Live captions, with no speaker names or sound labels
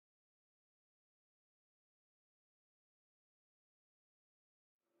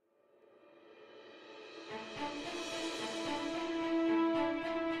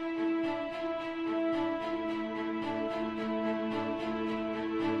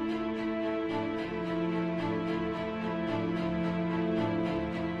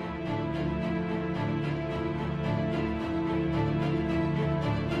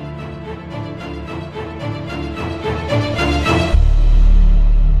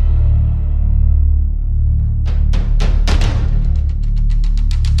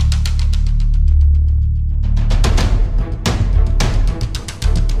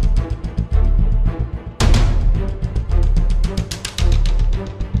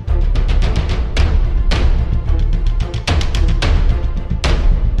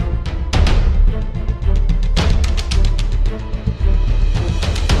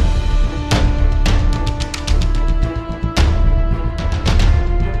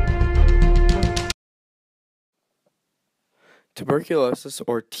Tuberculosis,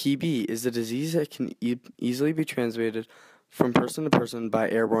 or TB, is a disease that can easily be transmitted from person to person by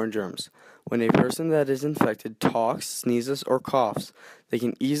airborne germs. When a person that is infected talks, sneezes, or coughs, they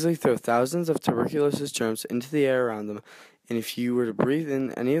can easily throw thousands of tuberculosis germs into the air around them, and if you were to breathe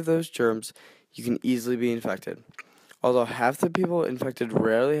in any of those germs, you can easily be infected. Although half the people infected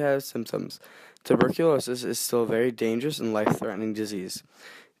rarely have symptoms, tuberculosis is still a very dangerous and life-threatening disease.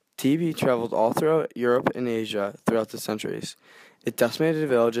 TB traveled all throughout Europe and Asia throughout the centuries. It decimated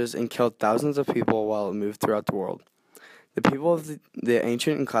villages and killed thousands of people while it moved throughout the world. The people of the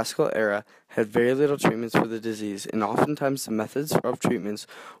ancient and classical era had very little treatments for the disease, and oftentimes the methods of treatments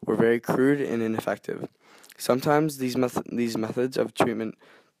were very crude and ineffective. Sometimes these methods of treatment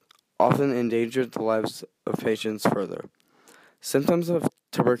often endangered the lives of patients further. Symptoms of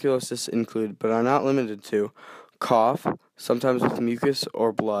tuberculosis include, but are not limited to, cough, sometimes with mucus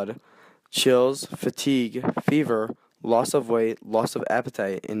or blood, chills, fatigue, fever, loss of weight, loss of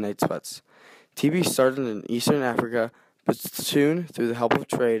appetite, and night sweats. TB started in Eastern Africa, but soon, through the help of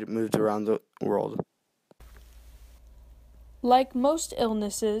trade, moved around the world. Like most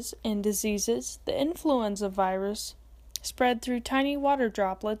illnesses and diseases, the influenza virus spread through tiny water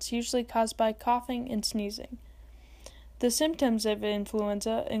droplets, usually caused by coughing and sneezing. The symptoms of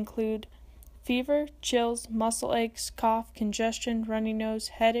influenza include fever, chills, muscle aches, cough, congestion, runny nose,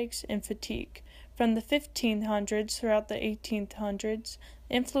 headaches, and fatigue. From the 1500s throughout the 1800s,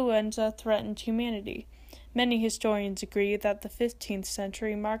 influenza threatened humanity. Many historians agree that the 15th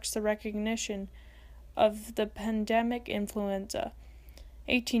century marks the recognition of the pandemic influenza.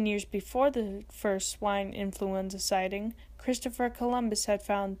 18 years before the first swine influenza sighting, Christopher Columbus had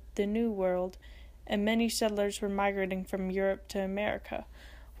found the New World, and many settlers were migrating from Europe to America.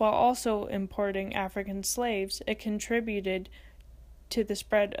 While also importing African slaves, it contributed to the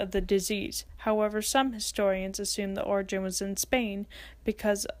spread of the disease. However, some historians assume the origin was in Spain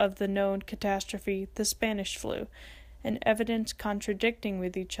because of the known catastrophe, the Spanish flu, and evidence contradicting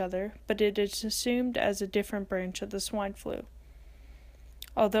with each other, but it is assumed as a different branch of the swine flu.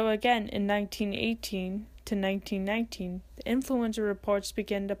 Although again in 1918 to 1919, the influenza reports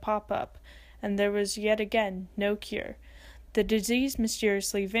began to pop up, and there was yet again no cure. The disease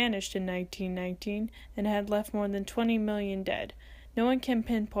mysteriously vanished in 1919 and had left more than 20 million dead. No one can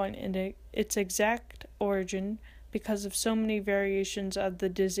pinpoint its exact origin because of so many variations of the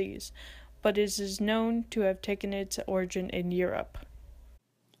disease, but it is known to have taken its origin in Europe.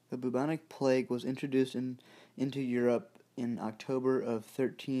 The bubonic plague was introduced into Europe in October of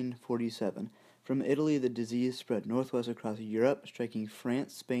 1347. From Italy, the disease spread northwest across Europe, striking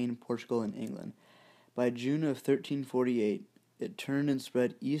France, Spain, Portugal, and England. By June of 1348, it turned and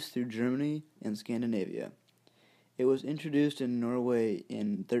spread east through Germany and Scandinavia. It was introduced in Norway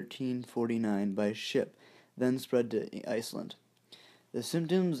in 1349 by ship, then spread to Iceland. The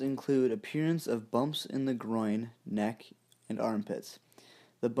symptoms include appearance of bumps in the groin, neck, and armpits.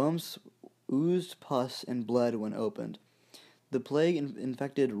 The bumps oozed pus and blood when opened. The plague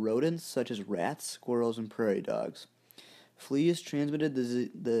infected rodents such as rats, squirrels, and prairie dogs. Fleas transmitted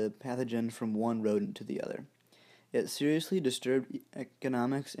the pathogen from one rodent to the other. It seriously disturbed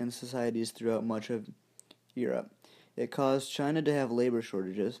economics and societies throughout much of Europe. It caused China to have labor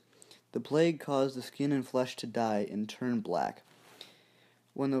shortages. The plague caused the skin and flesh to die and turn black.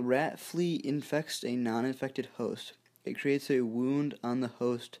 When the rat flea infects a non-infected host, it creates a wound on the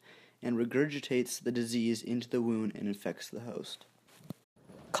host and regurgitates the disease into the wound and infects the host.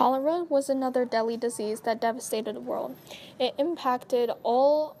 Cholera was another deadly disease that devastated the world. It impacted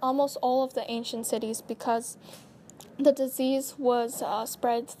almost all of the ancient cities because the disease was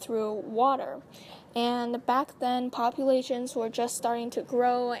spread through water. And back then, populations were just starting to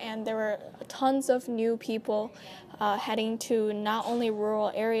grow, and there were tons of new people heading to not only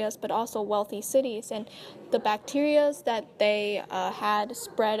rural areas but also wealthy cities. And the bacteria that they had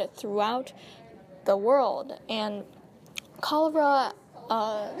spread throughout the world. And cholera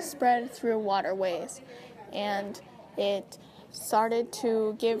spread through waterways, and it started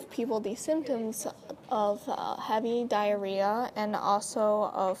to give people the symptoms of heavy diarrhea and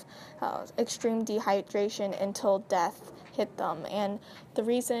also of extreme dehydration until death hit them. And the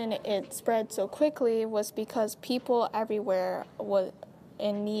reason it spread so quickly was because people everywhere were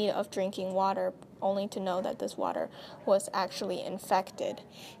in need of drinking water, only to know that this water was actually infected.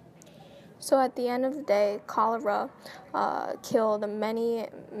 So at the end of the day, cholera killed many,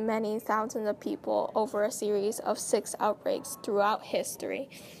 many thousands of people over a series of 6 outbreaks throughout history,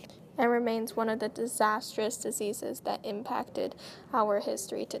 and remains one of the disastrous diseases that impacted our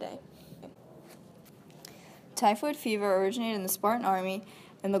history today. Typhoid fever originated in the Spartan army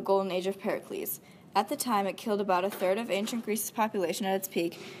in the Golden Age of Pericles. At the time, it killed about a third of ancient Greece's population at its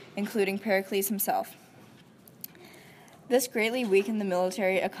peak, including Pericles himself. This greatly weakened the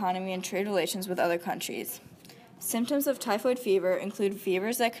military, economy, and trade relations with other countries. Symptoms of typhoid fever include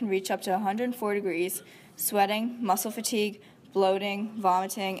fevers that can reach up to 104 degrees, sweating, muscle fatigue, bloating,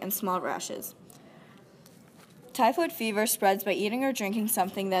 vomiting, and small rashes. Typhoid fever spreads by eating or drinking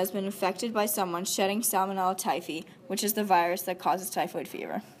something that has been infected by someone shedding Salmonella typhi, which is the virus that causes typhoid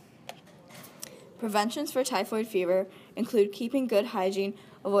fever. Preventions for typhoid fever include keeping good hygiene,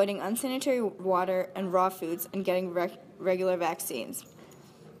 avoiding unsanitary water and raw foods, and getting regular vaccines.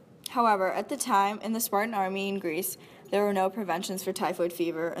 However, at the time, in the Spartan army in Greece, there were no preventions for typhoid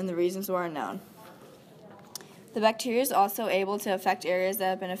fever, and the reasons were unknown. The bacteria is also able to affect areas that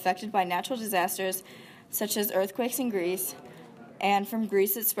have been affected by natural disasters, such as earthquakes in Greece, and from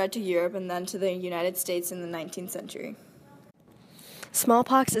Greece it spread to Europe and then to the United States in the 19th century.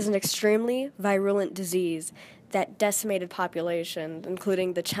 Smallpox is an extremely virulent disease that decimated populations,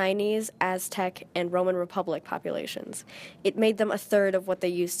 including the Chinese, Aztec, and Roman Republic populations. It made them a third of what they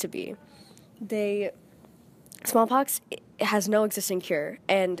used to be. Smallpox has no existing cure,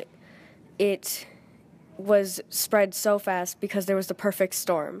 and it was spread so fast because there was the perfect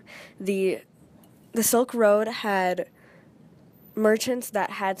storm. The Silk Road had merchants that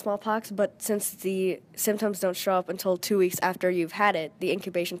had smallpox, but since the symptoms don't show up until 2 weeks after you've had it, the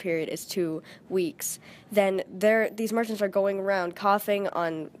incubation period is 2 weeks. Then these merchants are going around coughing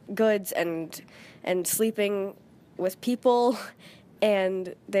on goods and sleeping with people,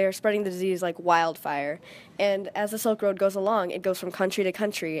 and they're spreading the disease like wildfire. And as the Silk Road goes along, it goes from country to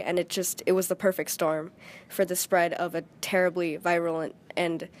country, and it was the perfect storm for the spread of a terribly virulent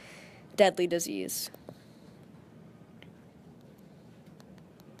and deadly disease.